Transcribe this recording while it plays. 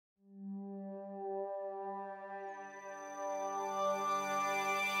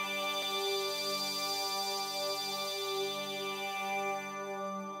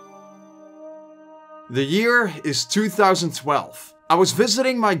The year is 2012. I was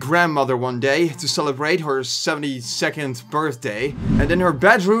visiting my grandmother one day to celebrate her 72nd birthday, and in her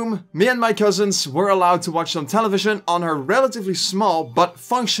bedroom, me and my cousins were allowed to watch some television on her relatively small but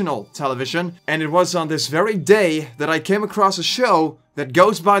functional television, and it was on this very day that I came across a show that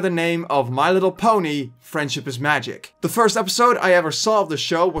goes by the name of My Little Pony: Friendship is Magic. The first episode I ever saw of the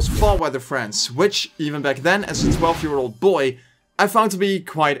show was Fall Weather Friends, which, even back then as a 12-year-old boy, I found to be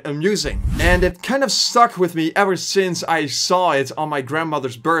quite amusing. And it kind of stuck with me ever since I saw it on my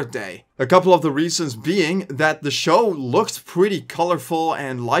grandmother's birthday. A couple of the reasons being that the show looked pretty colorful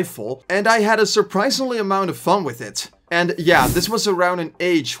and liveful, and I had a surprisingly amount of fun with it. And yeah, this was around an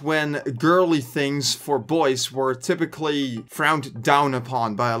age when girly things for boys were typically frowned down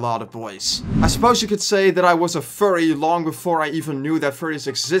upon by a lot of boys. I suppose you could say that I was a furry long before I even knew that furries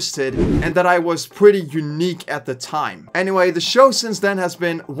existed, and that I was pretty unique at the time. Anyway, the show since then has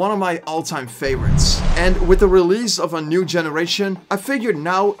been one of my all-time favorites. And with the release of a new generation, I figured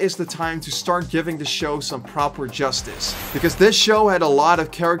now is the time to start giving the show some proper justice. Because this show had a lot of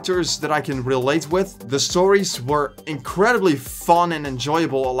characters that I can relate with, the stories were incredibly fun and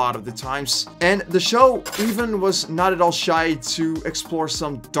enjoyable a lot of the times, and the show even was not at all shy to explore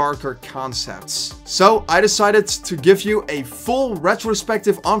some darker concepts. So I decided to give you a full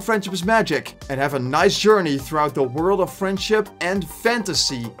retrospective on Friendship is Magic and have a nice journey throughout the world of friendship and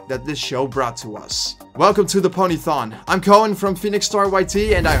fantasy that this show brought to us. Welcome to the PonyThon. I'm Koen from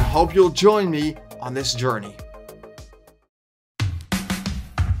PhoenixStarYT, and I hope you'll join me on this journey.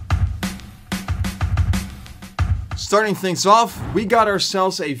 Starting things off, we got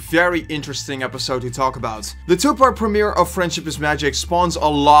ourselves a very interesting episode to talk about. The two-part premiere of Friendship is Magic spawns a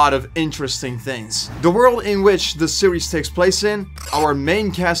lot of interesting things. The world in which the series takes place in, our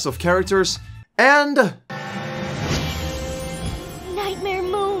main cast of characters, and Nightmare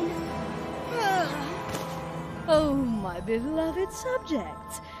Moon! Oh, my beloved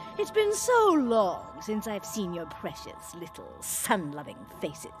subjects. It's been so long since I've seen your precious little sun-loving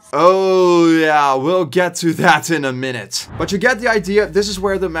faces. oh yeah, we'll get to that in a minute. But you get the idea, this is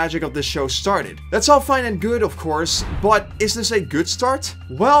where the magic of this show started. That's all fine and good, of course, but is this a good start?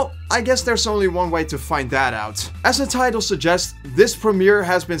 Well, I guess there's only one way to find that out. As the title suggests, this premiere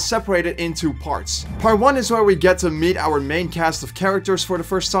has been separated in two parts. Part 1 is where we get to meet our main cast of characters for the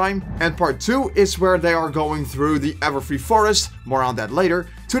first time, and Part 2 is where they are going through the Everfree Forest, more on that later,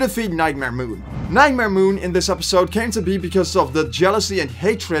 to defeat Nightmare Moon. Nightmare Moon in this episode came to be because of the jealousy and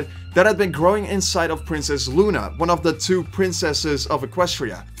hatred that had been growing inside of Princess Luna, one of the two princesses of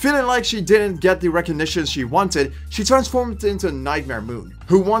Equestria. Feeling like she didn't get the recognition she wanted, she transformed into Nightmare Moon,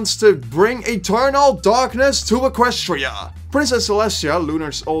 who wants to bring eternal darkness to Equestria. Princess Celestia,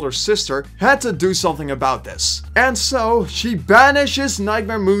 Luna's older sister, had to do something about this. And so, she banishes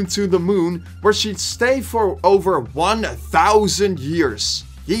Nightmare Moon to the moon, where she'd stay for over 1,000 years.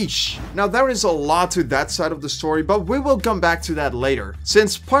 Yeesh. Now there is a lot to that side of the story, but we will come back to that later,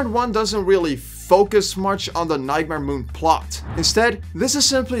 since part 1 doesn't really focus much on the Nightmare Moon plot. Instead, this is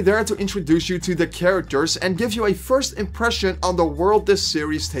simply there to introduce you to the characters and give you a first impression on the world this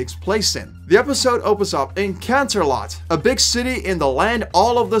series takes place in. The episode opens up in Canterlot, a big city in the land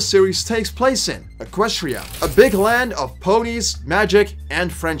all of the series takes place in, Equestria, a big land of ponies, magic,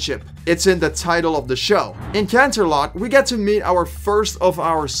 and friendship. It's in the title of the show. In Canterlot, we get to meet our first of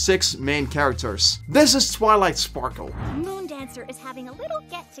our 6 main characters. This is Twilight Sparkle. Moon Dancer is having a little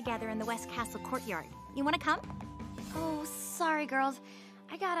get-together in the West Castle courtyard. You want to come? Oh, sorry, girls.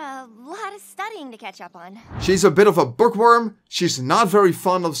 I got a lot of studying to catch up on. She's a bit of a bookworm. She's not very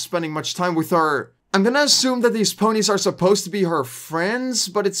fond of spending much time with her. I'm gonna assume that these ponies are supposed to be her friends,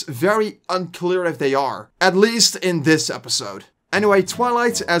 but it's very unclear if they are. At least in this episode. Anyway,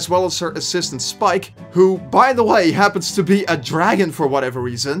 Twilight, as well as her assistant Spike, who, by the way, happens to be a dragon for whatever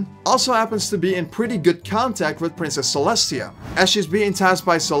reason, also happens to be in pretty good contact with Princess Celestia, as she's being tasked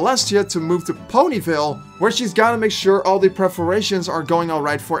by Celestia to move to Ponyville, where she's gotta make sure all the preparations are going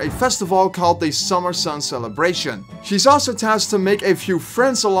alright for a festival called the Summer Sun Celebration. She's also tasked to make a few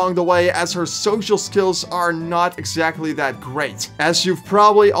friends along the way, as her social skills are not exactly that great, as you've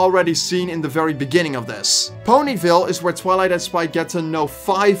probably already seen in the very beginning of this. Ponyville is where Twilight and Spike get to know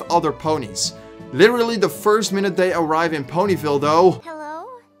 5 other ponies. Literally the first minute they arrive in Ponyville though. Hello?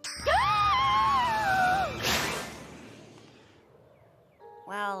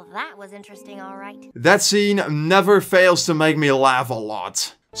 Well, that was interesting, all right. That scene never fails to make me laugh a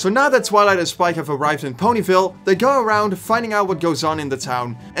lot. So now that Twilight and Spike have arrived in Ponyville, they go around finding out what goes on in the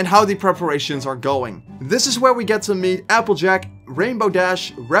town and how the preparations are going. This is where we get to meet Applejack, Rainbow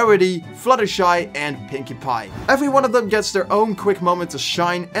Dash, Rarity, Fluttershy, and Pinkie Pie. Every one of them gets their own quick moment to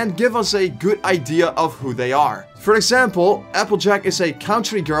shine and give us a good idea of who they are. For example, Applejack is a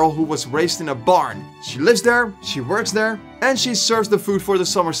country girl who was raised in a barn. She lives there, she works there, and she serves the food for the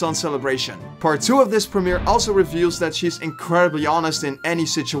Summer Sun celebration. Part 2 of this premiere also reveals that she's incredibly honest in any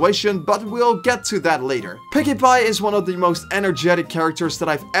situation, but we'll get to that later. Pinkie Pie is one of the most energetic characters that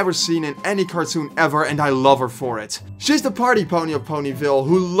I've ever seen in any cartoon ever, and I love her for it. She's the party pony of Ponyville,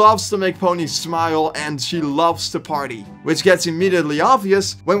 who loves to make ponies smile, and she loves to party. Which gets immediately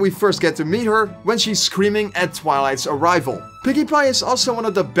obvious when we first get to meet her, when she's screaming at Twilight's arrival. Pinkie Pie is also one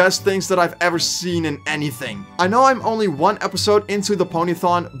of the best things that I've ever seen in anything. I know I'm only one episode into the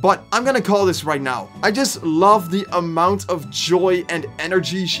PonyThon, but I'm gonna call this right now. I just love the amount of joy and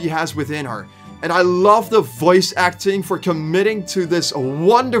energy she has within her. And I love the voice acting for committing to this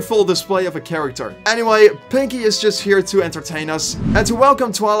wonderful display of a character. Anyway, Pinkie is just here to entertain us and to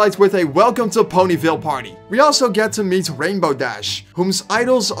welcome Twilight with a welcome to Ponyville party. We also get to meet Rainbow Dash, whose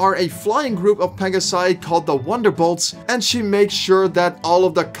idols are a flying group of Pegasi called the Wonderbolts, and she makes sure that all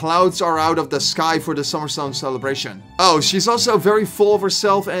of the clouds are out of the sky for the Summer Sun celebration. Oh, she's also very full of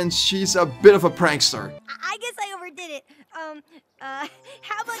herself and she's a bit of a prankster. I guess I overdid it.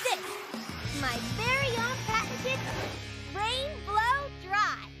 How about this? My very own patented Rain Blow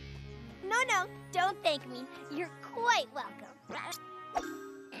Dry. No, don't thank me. You're quite welcome.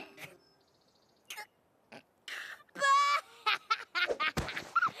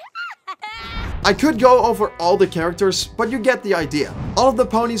 I could go over all the characters, but you get the idea. All of the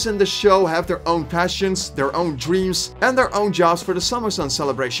ponies in the show have their own passions, their own dreams, and their own jobs for the Summer Sun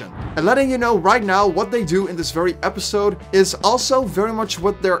celebration. And letting you know right now what they do in this very episode is also very much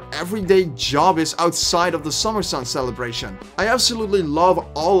what their everyday job is outside of the Summer Sun celebration. I absolutely love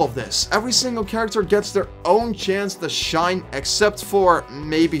all of this. Every single character gets their own chance to shine, except for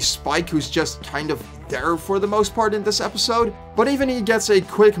maybe Spike, who's just kind of there for the most part in this episode, but even he gets a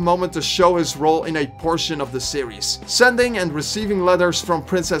quick moment to show his role in a portion of the series, sending and receiving letters from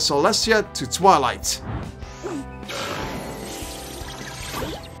Princess Celestia to Twilight.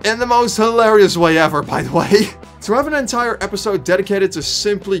 In the most hilarious way ever, by the way. To have an entire episode dedicated to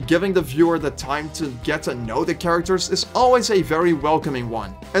simply giving the viewer the time to get to know the characters is always a very welcoming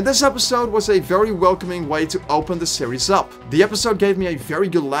one. And this episode was a very welcoming way to open the series up. The episode gave me a very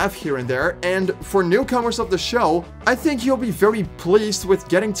good laugh here and there, and for newcomers of the show, I think you'll be very pleased with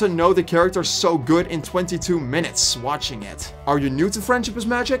getting to know the characters so good in 22 minutes watching it. Are you new to Friendship is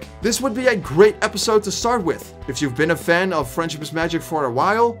Magic? This would be a great episode to start with. If you've been a fan of Friendship is Magic for a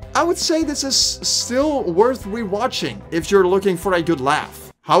while, I would say this is still worth rewatching if you're looking for a good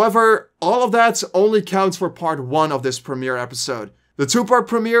laugh. However, all of that only counts for part 1 of this premiere episode. The 2-part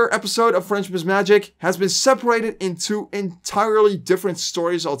premiere episode of Friendship is Magic has been separated into entirely different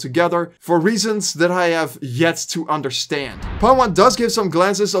stories altogether for reasons that I have yet to understand. Part 1 does give some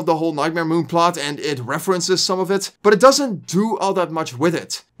glances of the whole Nightmare Moon plot and it references some of it, but it doesn't do all that much with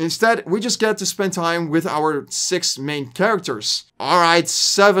it. Instead, we just get to spend time with our 6 main characters. Alright,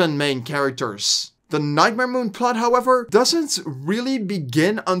 7 main characters. The Nightmare Moon plot, however, doesn't really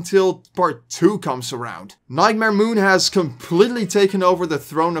begin until part 2 comes around. Nightmare Moon has completely taken over the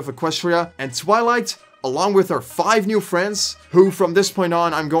throne of Equestria, and Twilight, along with her 5 new friends, who from this point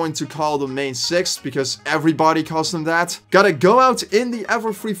on I'm going to call the main 6 because everybody calls them that, gotta go out in the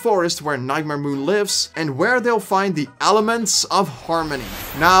Everfree Forest where Nightmare Moon lives and where they'll find the elements of harmony.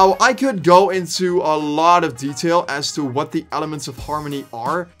 Now, I could go into a lot of detail as to what the elements of harmony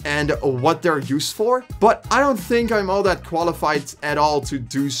are and what they're used for, but I don't think I'm all that qualified at all to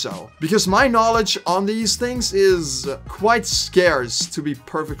do so, because my knowledge on these things is quite scarce, to be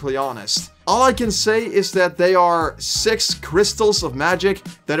perfectly honest. All I can say is that they are 6 crystals of magic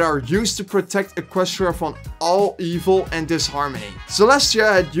that are used to protect Equestria from all evil and disharmony.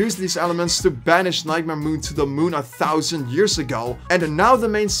 Celestia had used these elements to banish Nightmare Moon to the moon 1,000 years ago, and now the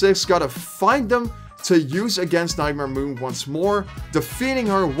main 6 gotta find them to use against Nightmare Moon once more, defeating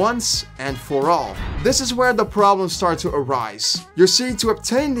her once and for all. This is where the problems start to arise. You see, to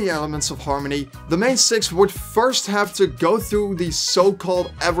obtain the elements of harmony, the main 6 would first have to go through the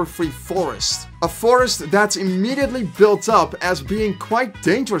so-called Everfree Forest. A forest that's immediately built up as being quite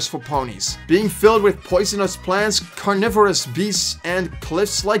dangerous for ponies, being filled with poisonous plants, carnivorous beasts, and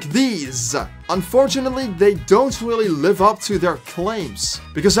cliffs like these. Unfortunately, they don't really live up to their claims,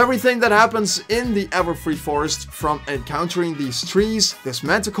 because everything that happens in the Everfree Forest, from encountering these trees, this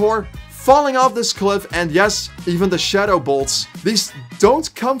manticore, falling off this cliff, and yes, even the shadow bolts. These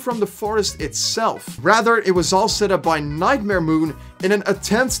don't come from the forest itself. Rather, it was all set up by Nightmare Moon in an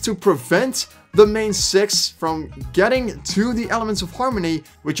attempt to prevent the main six from getting to the elements of harmony,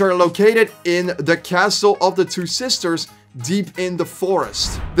 which are located in the castle of the two sisters deep in the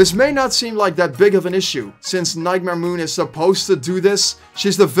forest. This may not seem like that big of an issue, since Nightmare Moon is supposed to do this.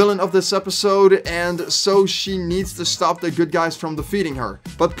 She's the villain of this episode, and so she needs to stop the good guys from defeating her.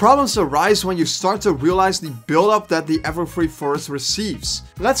 But problems arise when you start to realize the build-up that the Everfree Forest receives.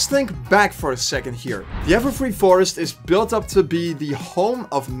 Let's think back for a second here. The Everfree Forest is built up to be the home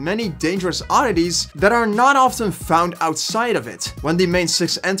of many dangerous oddities that are not often found outside of it. When the main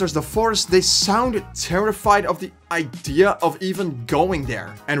six enters the forest, they sound terrified of the idea of even going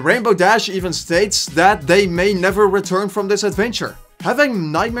there. And Rainbow Dash even states that they may never return from this adventure.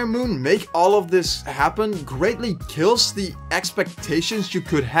 Having Nightmare Moon make all of this happen greatly kills the expectations you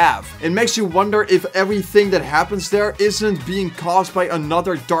could have. It makes you wonder if everything that happens there isn't being caused by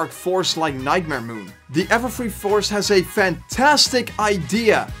another dark force like Nightmare Moon. The Everfree Forest has a fantastic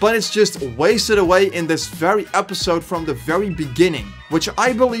idea, but it's just wasted away in this very episode from the very beginning, which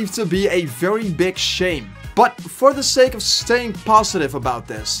I believe to be a very big shame. But for the sake of staying positive about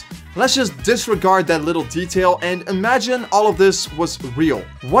this, let's just disregard that little detail and imagine all of this was real.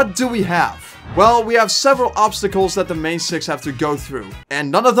 What do we have? Well, we have several obstacles that the main six have to go through, and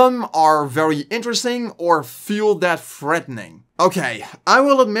none of them are very interesting or feel that threatening. Okay, I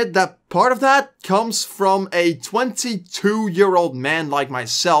will admit that part of that comes from a 22-year-old man like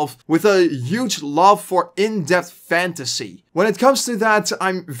myself with a huge love for in-depth fantasy. When it comes to that,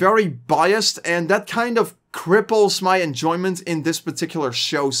 I'm very biased, and that kind of cripples my enjoyment in this particular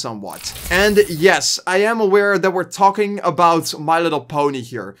show somewhat. And yes, I am aware that we're talking about My Little Pony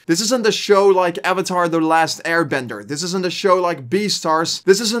here. This isn't a show like Avatar: The Last Airbender. This isn't a show like Beastars.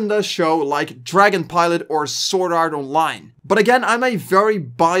 This isn't a show like Dragon Pilot or Sword Art Online. But again, I'm a very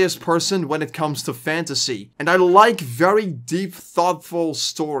biased person when it comes to fantasy, and I like very deep, thoughtful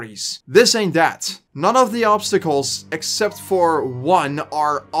stories. This ain't that. None of the obstacles, except for one,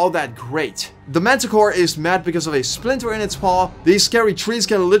 are all that great. The Manticore is mad because of a splinter in its paw. These scary trees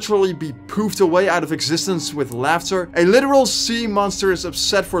can literally be poofed away out of existence with laughter. A literal sea monster is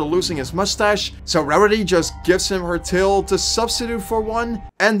upset for losing his mustache, so Rarity just gives him her tail to substitute for one.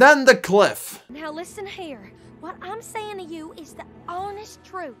 And then the cliff. Now listen here. What I'm saying to you is the honest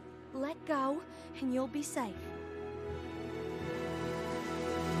truth. Let go, and you'll be safe.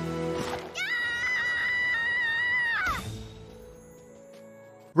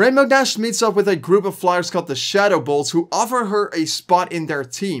 Rainbow Dash meets up with a group of flyers called the Shadow Bolts who offer her a spot in their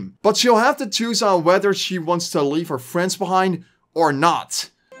team. But she'll have to choose on whether she wants to leave her friends behind or not.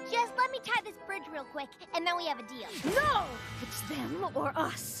 Just let me tie this bridge real quick, and then we have a deal. No! It's them or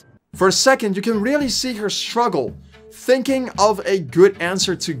us. For a second, you can really see her struggle, thinking of a good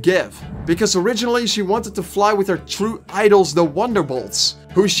answer to give. Because originally she wanted to fly with her true idols, the Wonderbolts,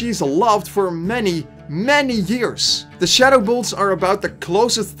 who she's loved for many years. The Shadow Bolts are about the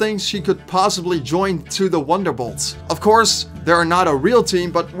closest things she could possibly join to the Wonderbolts. Of course, they are not a real team,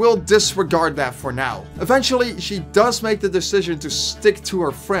 but we'll disregard that for now. Eventually, she does make the decision to stick to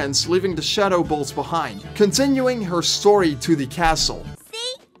her friends, leaving the Shadow Bolts behind, continuing her story to the castle. See?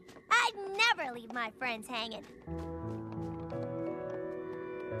 I'd never leave my friends hanging.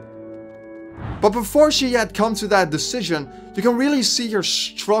 But before she had come to that decision, you can really see her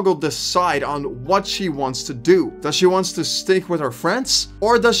struggle decide on what she wants to do. Does she want to stick with her friends?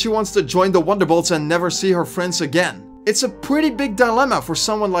 Or does she want to join the Wonderbolts and never see her friends again? It's a pretty big dilemma for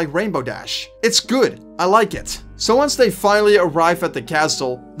someone like Rainbow Dash. It's good, I like it. So once they finally arrive at the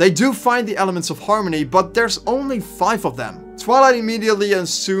castle, they do find the elements of harmony, but there's only 5 of them. Twilight immediately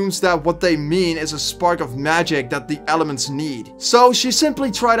assumes that what they mean is a spark of magic that the elements need. So she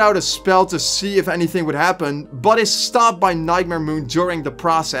simply tried out a spell to see if anything would happen, but is stopped by Nightmare Moon during the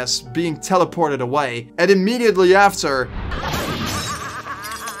process, being teleported away. And immediately after...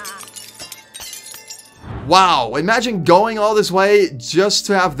 Wow, imagine going all this way just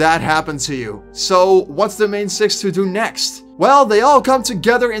to have that happen to you. So what's the main 6 to do next? Well, they all come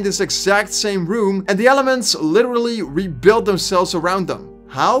together in this exact same room, and the elements literally rebuild themselves around them.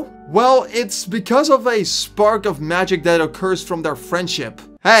 How? Well, it's because of a spark of magic that occurs from their friendship.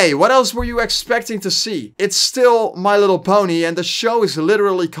 Hey, what else were you expecting to see? It's still My Little Pony, and the show is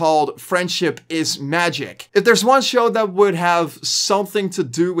literally called Friendship is Magic. If there's one show that would have something to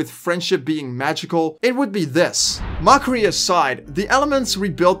do with friendship being magical, it would be this. Mockery aside, the elements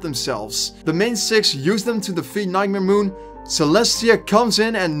rebuilt themselves. The main 6 use them to defeat Nightmare Moon, Celestia comes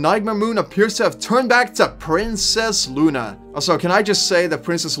in and Nightmare Moon appears to have turned back to Princess Luna. Also, can I just say that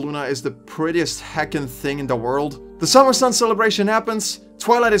Princess Luna is the prettiest heckin' thing in the world? The Summer Sun celebration happens.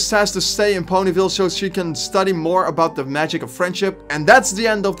 Twilight is tasked to stay in Ponyville so she can study more about the magic of friendship. And that's the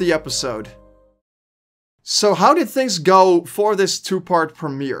end of the episode. So how did things go for this two-part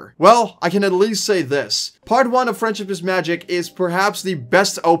premiere? Well, I can at least say this. Part 1 of Friendship is Magic is perhaps the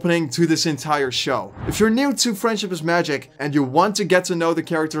best opening to this entire show. If you're new to Friendship is Magic and you want to get to know the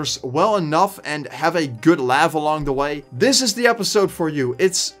characters well enough and have a good laugh along the way, this is the episode for you.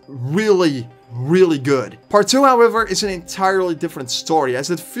 It's really good. Part 2, however, is an entirely different story,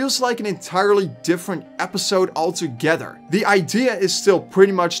 as it feels like an entirely different episode altogether. The idea is still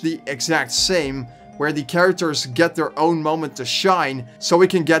pretty much the exact same, where the characters get their own moment to shine, so we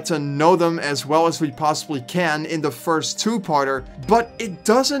can get to know them as well as we possibly can in the first two-parter, but it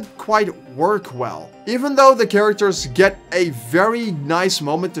doesn't quite work well. Even though the characters get a very nice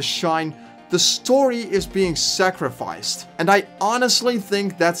moment to shine, the story is being sacrificed. And I honestly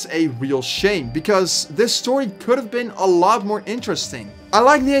think that's a real shame, because this story could have been a lot more interesting. I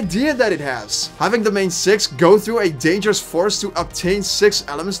like the idea that it has. Having the main 6 go through a dangerous forest to obtain 6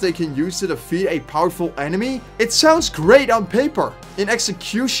 elements they can use to defeat a powerful enemy, it sounds great on paper. In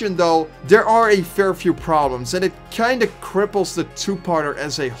execution though, there are a fair few problems and it kinda cripples the two-parter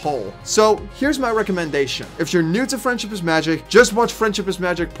as a whole. So here's my recommendation. If you're new to Friendship is Magic, just watch Friendship is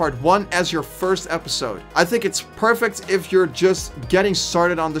Magic Part 1 as your first episode. I think it's perfect if you're just getting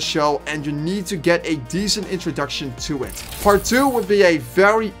started on the show and you need to get a decent introduction to it. Part 2 would be a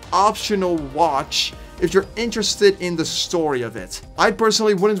very optional watch if you're interested in the story of it. I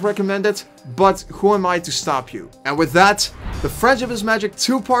personally wouldn't recommend it, but who am I to stop you? And with that, the Friendship is Magic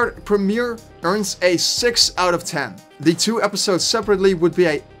two-part premiere earns a 6 out of 10. The 2 episodes separately would be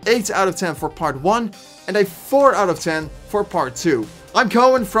a 8 out of 10 for part 1 and a 4 out of 10 for part 2. I'm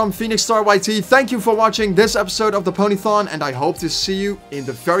Koen from PhoenixStarYT. Thank you for watching this episode of the PonyThon, and I hope to see you in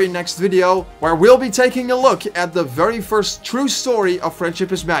the very next video, where we'll be taking a look at the very first true story of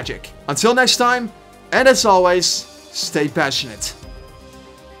Friendship is Magic. Until next time, and as always, stay passionate.